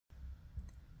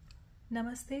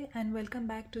Namaste and welcome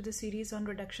back to the series on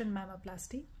reduction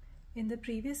mammoplasty. In the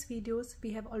previous videos,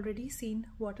 we have already seen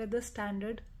what are the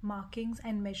standard markings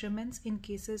and measurements in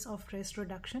cases of breast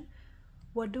reduction.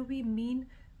 What do we mean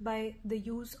by the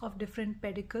use of different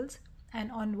pedicles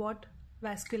and on what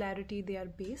vascularity they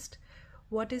are based?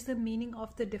 What is the meaning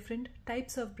of the different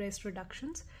types of breast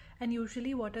reductions, and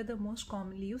usually what are the most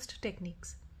commonly used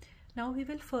techniques? Now we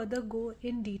will further go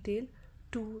in detail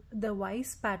to the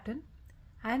Weiss pattern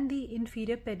and the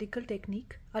inferior pedicle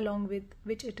technique along with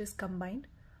which it is combined,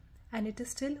 and it is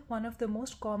still one of the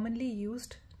most commonly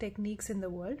used techniques in the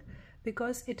world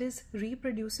because it is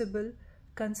reproducible,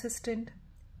 consistent,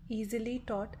 easily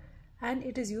taught, and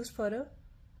it is used for a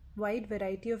wide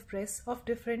variety of breasts of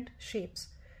different shapes,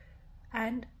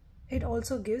 and it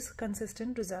also gives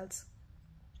consistent results.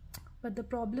 But the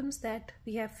problems that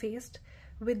we have faced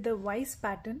with the Weiss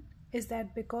pattern is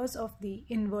that because of the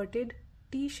inverted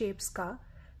T-shaped scar,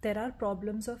 there are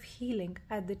problems of healing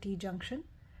at the T-junction,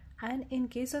 and in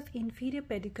case of inferior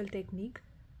pedicle technique,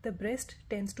 the breast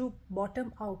tends to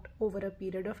bottom out over a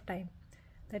period of time.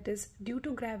 That is, due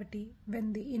to gravity,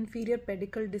 when the inferior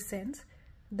pedicle descends,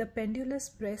 the pendulous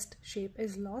breast shape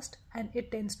is lost and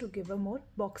it tends to give a more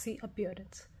boxy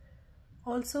appearance.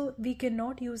 Also, we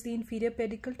cannot use the inferior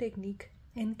pedicle technique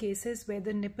in cases where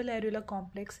the nipple areolar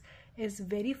complex is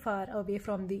very far away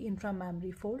from the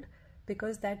inframammary fold,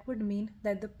 because that would mean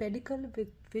that the pedicle with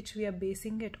which we are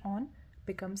basing it on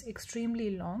becomes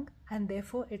extremely long and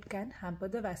therefore it can hamper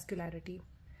the vascularity.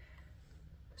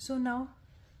 So now,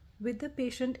 with the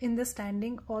patient in the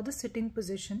standing or the sitting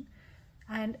position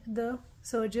and the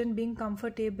surgeon being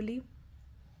comfortably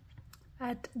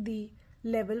at the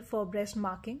level for breast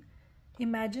marking,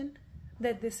 imagine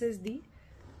that this is the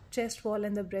chest wall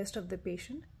and the breast of the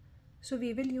patient. So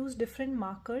we will use different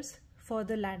markers for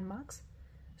the landmarks.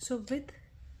 So with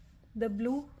the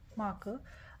blue marker,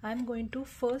 I am going to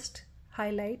first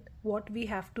highlight what we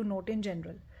have to note in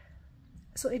general.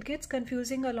 So it gets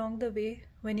confusing along the way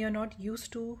when you're not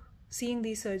used to seeing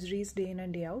these surgeries day in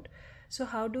and day out. So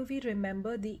how do we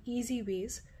remember the easy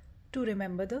ways to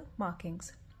remember the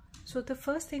markings? So the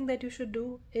first thing that you should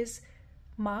do is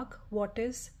mark what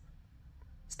is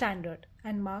standard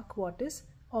and mark what is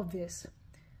obvious.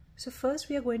 So first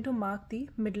we are going to mark the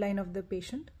midline of the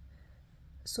patient.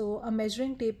 So a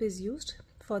measuring tape is used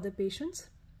for the patients,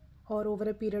 or over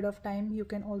a period of time you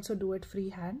can also do it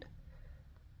freehand.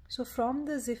 So from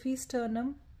the Ziffy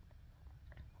sternum,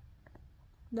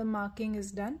 the marking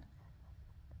is done.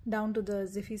 Down to the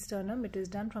Ziffy sternum, it is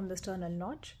done from the sternal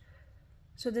notch.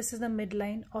 So this is the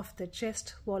midline of the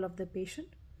chest wall of the patient.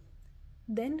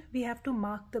 Then we have to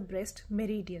mark the breast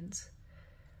meridians.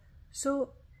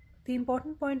 So the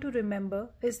important point to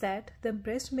remember is that the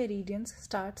breast meridians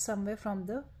start somewhere from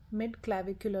the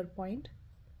mid-clavicular point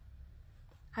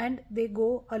and they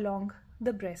go along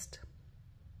the breast.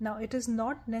 Now it is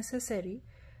not necessary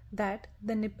that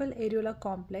the nipple areolar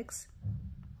complex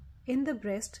in the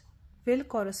breast will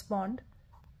correspond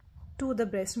to the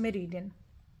breast meridian.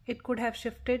 It could have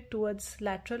shifted towards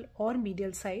lateral or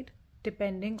medial side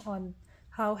depending on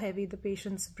how heavy the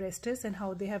patient's breast is and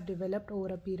how they have developed over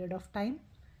a period of time.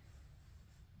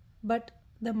 But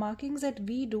the markings that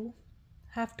we do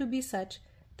have to be such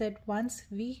that once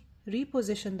we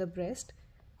reposition the breast,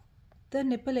 the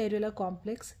nipple areolar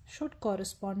complex should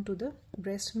correspond to the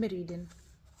breast meridian.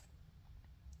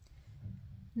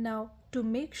 Now, to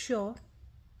make sure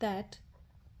that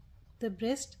the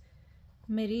breast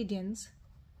meridians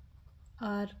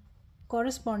are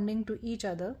corresponding to each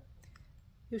other,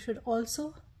 you should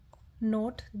also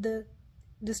note the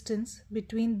distance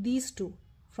between these two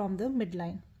from the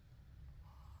midline.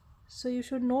 So you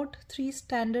should note 3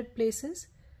 standard places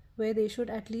where they should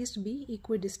at least be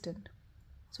equidistant,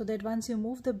 so that once you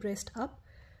move the breast up,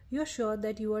 you are sure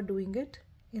that you are doing it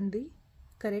in the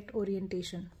correct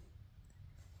orientation.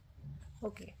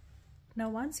 Okay, now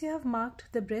once you have marked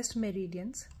the breast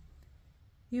meridians,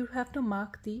 you have to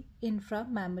mark the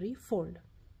inframammary fold.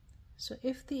 So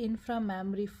if the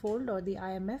inframammary fold or the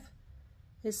IMF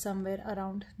is somewhere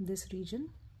around this region,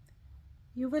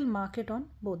 you will mark it on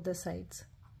both the sides.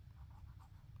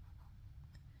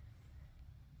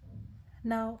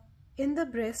 Now, in the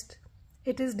breast,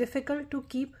 it is difficult to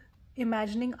keep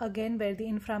imagining again where the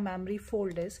inframammary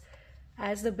fold is,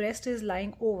 as the breast is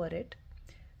lying over it.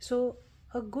 So,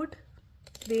 a good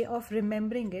way of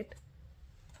remembering it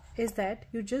is that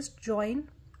you just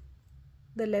join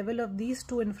the level of these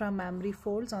two inframammary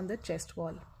folds on the chest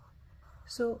wall.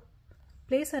 So,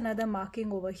 place another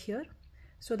marking over here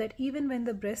so that even when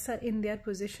the breasts are in their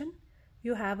position,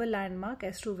 you have a landmark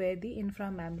as to where the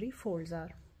inframammary folds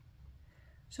are.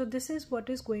 So this is what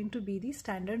is going to be the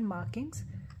standard markings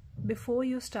before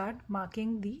you start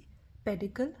marking the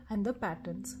pedicle and the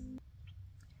patterns.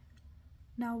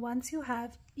 Now once you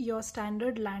have your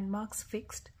standard landmarks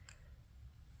fixed,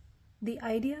 the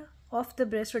idea of the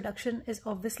breast reduction is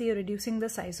obviously reducing the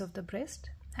size of the breast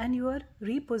and you are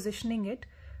repositioning it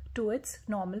to its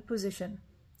normal position.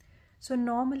 So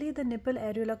normally the nipple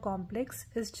areolar complex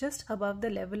is just above the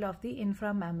level of the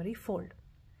inframammary fold.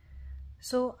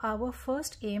 So our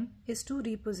first aim is to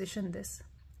reposition this.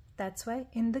 That's why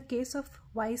in the case of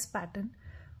Weiss pattern,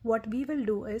 what we will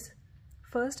do is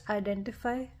first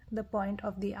identify the point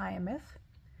of the IMF,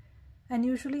 and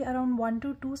usually around 1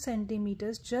 to 2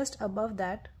 centimeters just above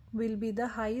that will be the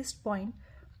highest point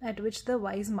at which the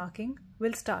Weiss marking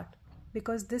will start,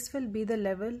 because this will be the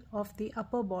level of the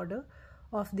upper border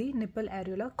of the nipple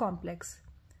areolar complex.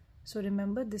 So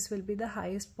remember, this will be the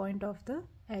highest point of the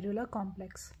areolar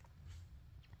complex.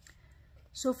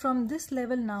 So from this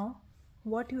level now,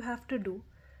 what you have to do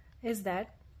is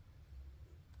that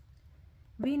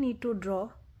we need to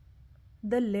draw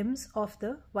the limbs of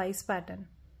the Weiss pattern.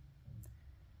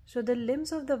 So the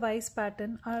limbs of the Weiss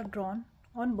pattern are drawn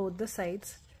on both the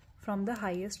sides from the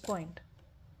highest point.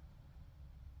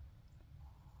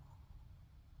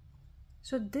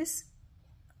 So this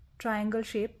triangle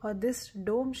shape or this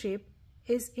dome shape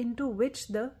is into which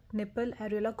the nipple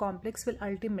areolar complex will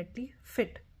ultimately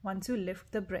fit once you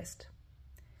lift the breast.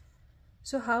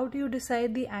 So how do you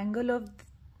decide the angle of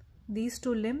these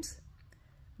two limbs?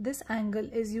 This angle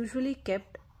is usually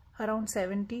kept around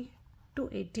 70 to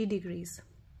 80 degrees.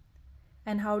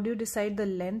 And how do you decide the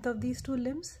length of these two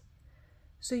limbs?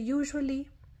 So usually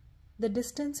the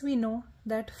distance we know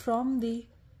that from the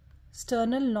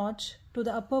sternal notch to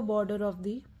the upper border of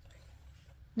the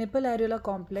nipple areolar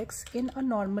complex in a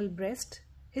normal breast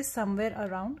is somewhere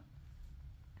around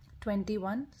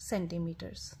 21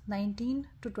 centimeters, 19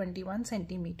 to 21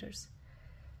 centimeters.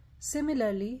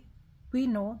 Similarly, we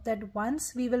know that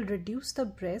once we will reduce the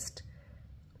breast,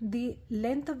 the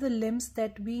length of the limbs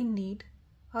that we need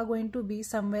are going to be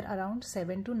somewhere around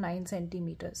 7 to 9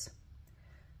 centimeters.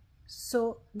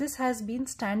 So this has been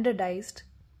standardized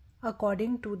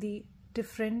according to the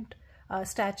different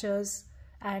statures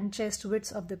and chest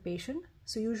widths of the patient.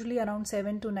 So usually around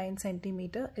 7 to 9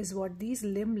 centimeter is what these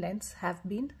limb lengths have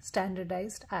been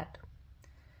standardized at.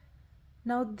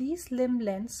 Now these limb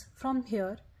lengths, from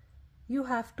here you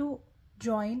have to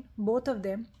join both of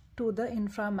them to the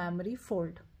inframammary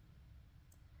fold.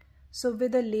 So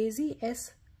with a lazy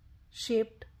S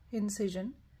shaped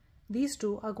incision, these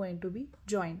two are going to be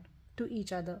joined to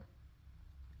each other.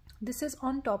 This is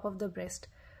on top of the breast.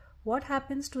 What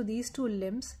happens to these two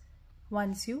limbs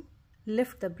once you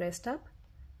lift the breast up?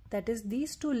 That is,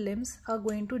 these two limbs are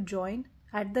going to join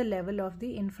at the level of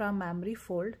the inframammary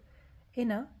fold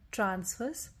in a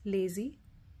transverse lazy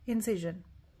incision.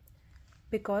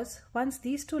 Because once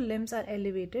these two limbs are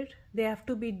elevated, they have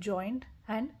to be joined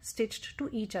and stitched to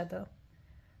each other.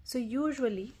 So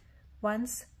usually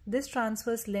once this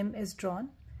transverse limb is drawn,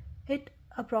 it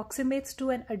approximates to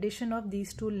an addition of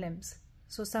these two limbs.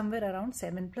 So somewhere around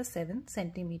 7 plus 7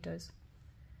 centimeters.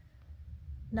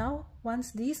 Now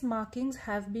once these markings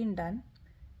have been done,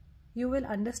 you will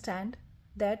understand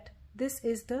that this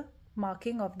is the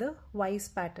marking of the Weiss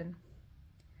pattern.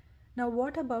 Now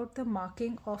what about the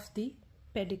marking of the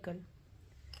pedicle?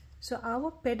 So our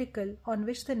pedicle on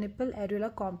which the nipple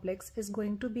areolar complex is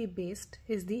going to be based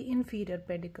is the inferior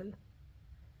pedicle.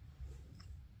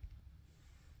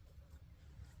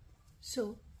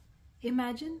 So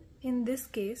imagine in this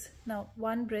case, now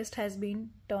one breast has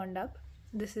been turned up.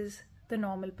 This is the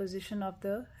normal position of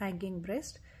the hanging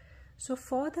breast. So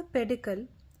for the pedicle,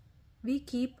 we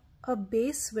keep a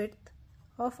base width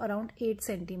of around 8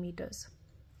 centimeters.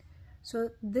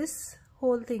 So this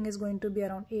whole thing is going to be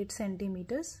around 8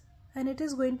 centimeters and it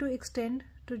is going to extend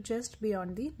to just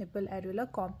beyond the nipple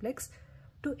areolar complex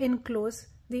to enclose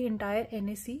the entire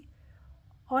NAC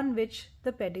on which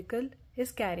the pedicle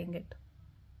is carrying it.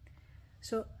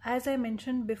 So as I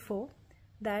mentioned before,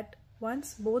 that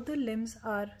once both the limbs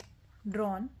are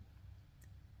drawn,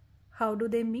 how do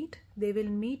they meet? They will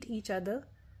meet each other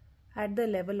at the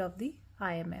level of the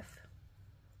IMF,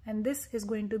 and this is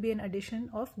going to be an addition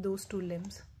of those two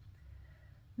limbs.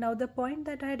 Now the point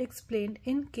that I had explained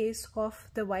in case of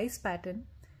the Weiss pattern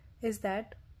is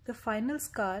that the final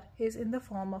scar is in the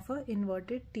form of an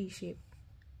inverted T shape.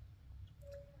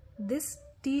 This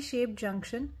T-shaped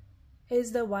junction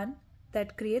is the one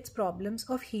that creates problems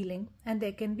of healing, and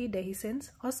there can be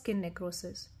dehiscence or skin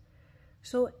necrosis.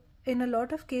 So in a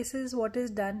lot of cases, what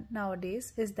is done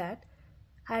nowadays is that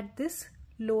at this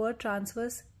lower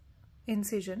transverse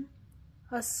incision,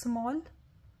 a small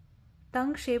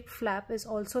tongue-shaped flap is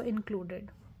also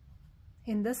included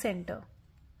in the center,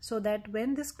 so that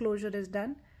when this closure is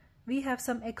done, we have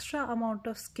some extra amount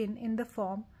of skin in the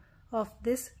form of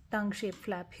this tongue-shaped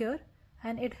flap here,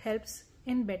 and it helps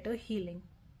in better healing.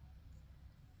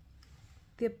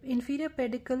 The inferior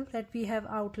pedicle that we have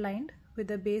outlined with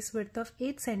a base width of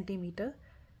 8 cm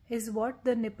is what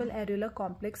the nipple areolar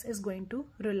complex is going to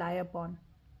rely upon.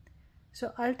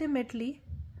 So ultimately,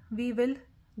 we will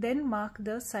then mark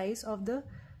the size of the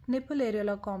nipple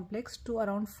areolar complex to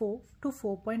around 4 to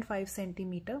 4.5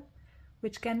 cm,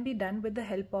 which can be done with the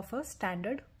help of a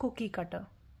standard cookie cutter.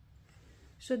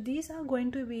 So these are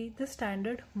going to be the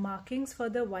standard markings for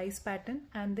the Weiss pattern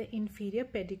and the inferior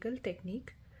pedicle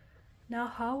technique. Now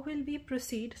how will we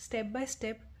proceed step by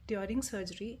step during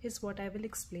surgery is what I will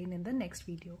explain in the next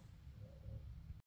video.